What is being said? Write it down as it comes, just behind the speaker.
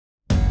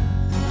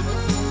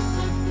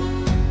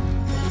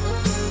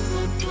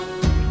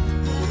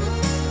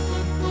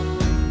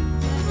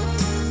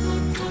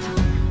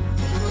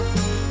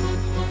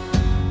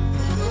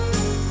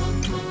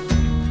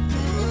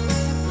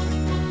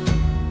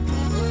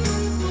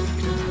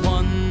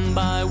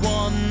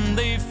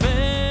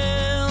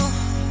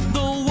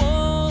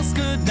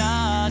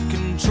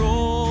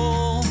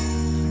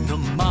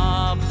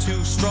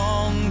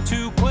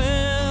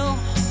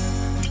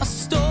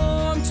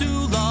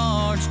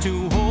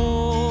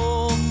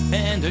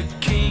the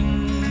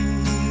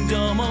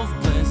kingdom of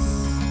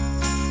bliss.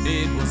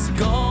 It was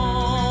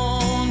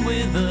gone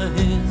with a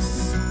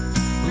hiss.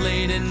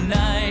 Late at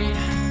night,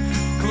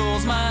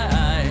 close my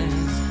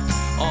eyes,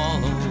 all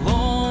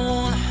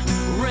alone,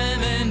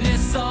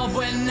 reminisce of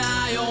when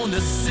I owned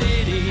a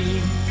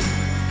city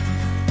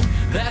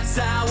that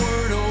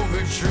towered over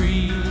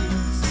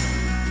trees,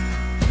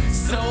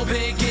 so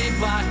big it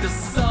blocked the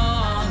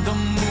sun, the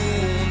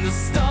moon, the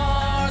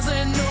stars,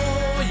 and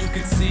all you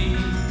could see.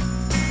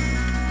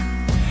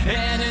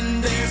 And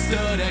in there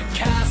stood a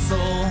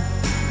castle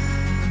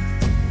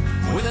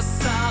with a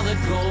solid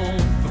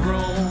gold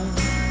throne,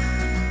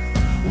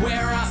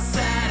 where I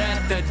sat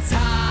at the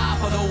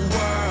top of the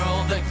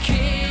world, the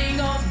king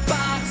of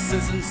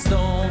boxes and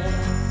stone,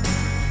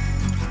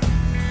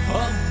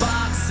 of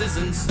boxes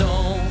and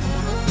stone.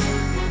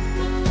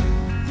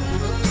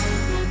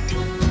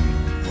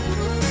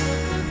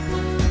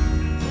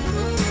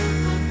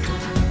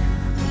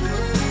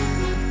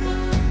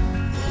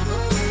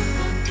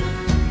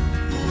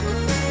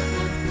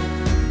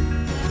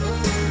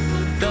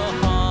 The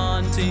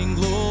haunting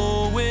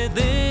glow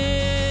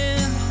within,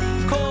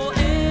 coal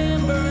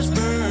embers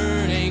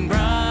burning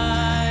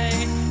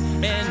bright,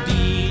 and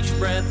each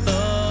breath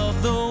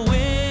of the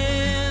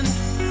wind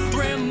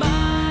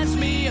reminds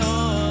me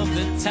of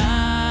the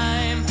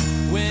time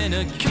when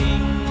a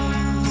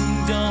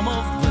kingdom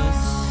of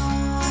bliss,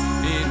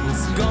 it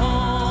was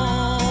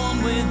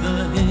gone with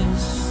a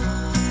hiss.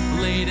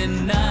 Late at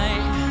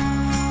night,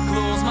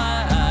 close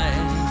my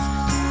eyes,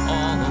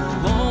 all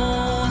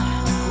alone,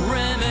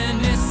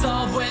 reminisce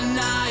of when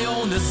I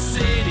owned a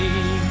city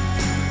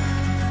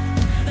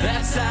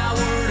that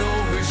towered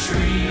over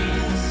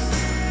trees,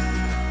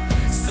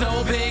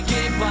 so big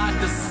it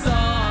blocked the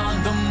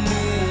sun, the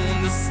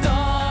moon, the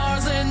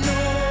stars, and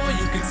all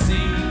you could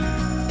see.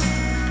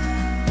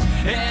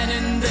 And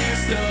in there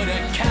stood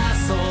a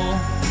castle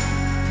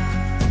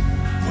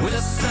with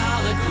a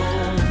solid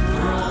gold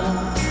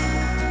throne,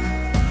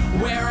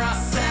 where I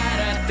sat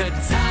at the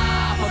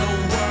top of the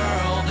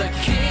world, the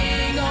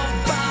king of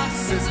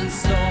boxes and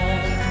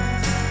stone,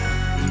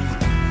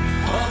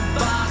 of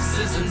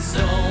boxes and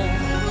stone.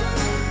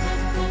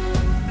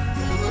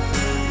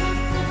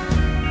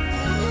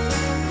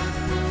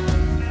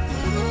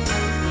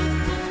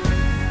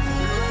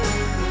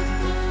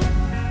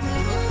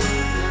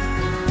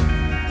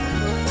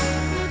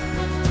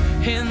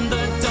 In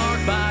the dark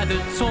by the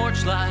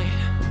torchlight,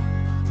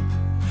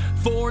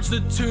 forge the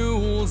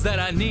tools that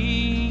I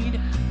need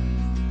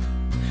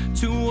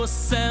to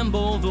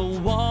assemble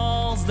the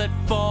walls that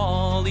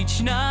fall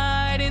each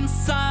night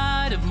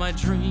inside of my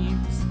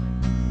dreams.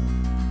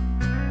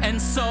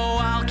 And so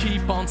I'll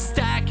keep on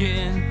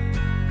stacking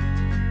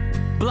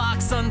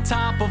blocks on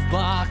top of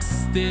blocks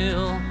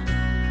still,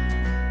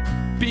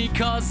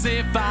 because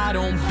if I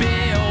don't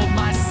build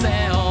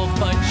myself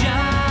a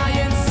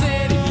giant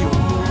city, who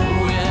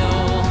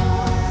will?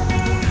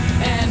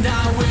 And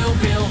I will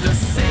build a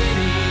city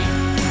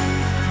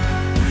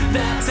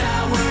that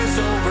towers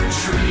over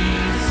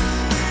trees,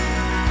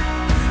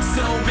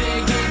 so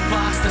big it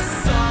blocks the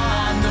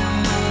sun, the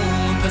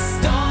moon, the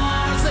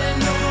stars,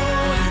 and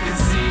all you can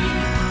see.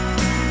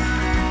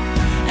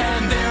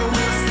 And there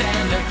will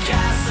stand a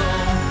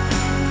castle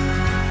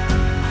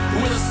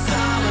with a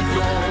solid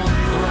gold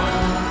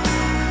throne,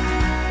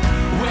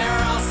 where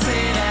I'll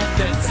sit at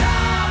the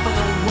top of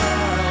the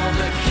world,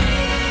 the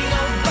king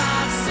of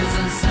boxes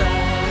and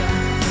stone,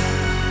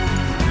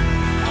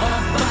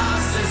 of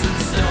boxes and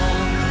stone.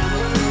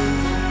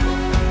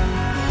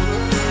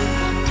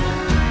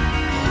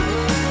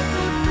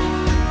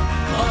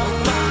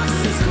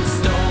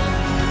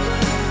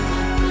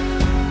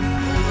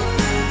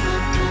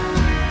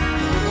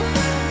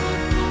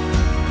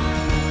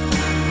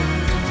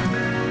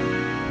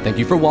 Thank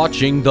you for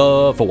watching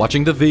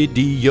the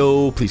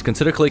video. Please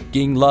consider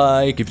clicking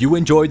like if you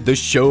enjoyed the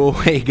show.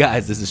 Hey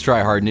guys, this is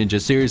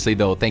TryHardNinja. Seriously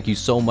though, thank you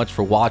so much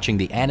for watching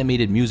the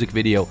animated music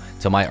video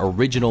to my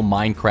original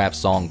Minecraft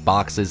song,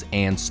 Boxes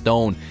and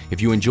Stone.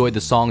 If you enjoyed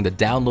the song, the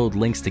download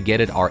links to get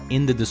it are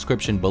in the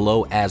description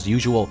below as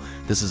usual.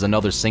 This is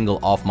another single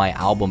off my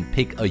album,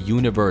 Pick a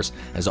Universe.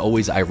 As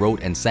always, I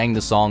wrote and sang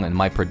the song, and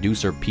my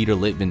producer, Peter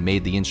Litvin,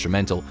 made the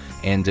instrumental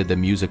and did the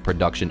music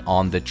production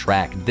on the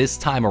track. This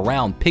time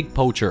around,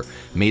 PigPoacher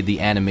made the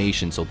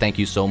animation, so thank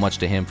you so much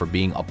to him for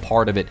being a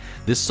part of it.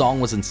 This song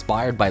was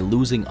inspired by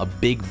losing a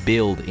big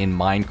build in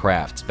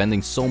Minecraft,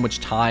 spending so much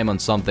time on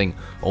something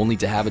only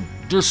to have it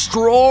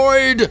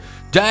destroyed.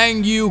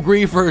 Dang you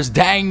griefers,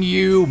 dang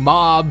you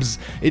mobs.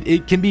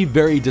 It can be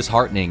very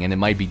disheartening, and it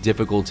might be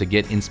difficult to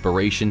get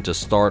inspiration to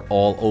start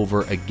all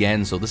over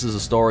again. So this is a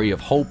story of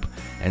hope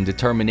and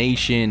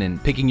determination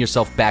and picking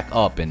yourself back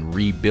up and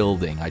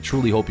rebuilding. I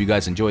truly hope you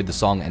guys enjoyed the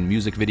song and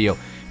music video.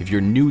 If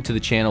you're new to the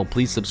channel,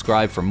 please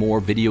subscribe for more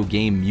video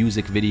game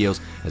music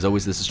videos. As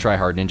always, this is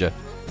TryHardNinja,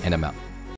 and I'm out.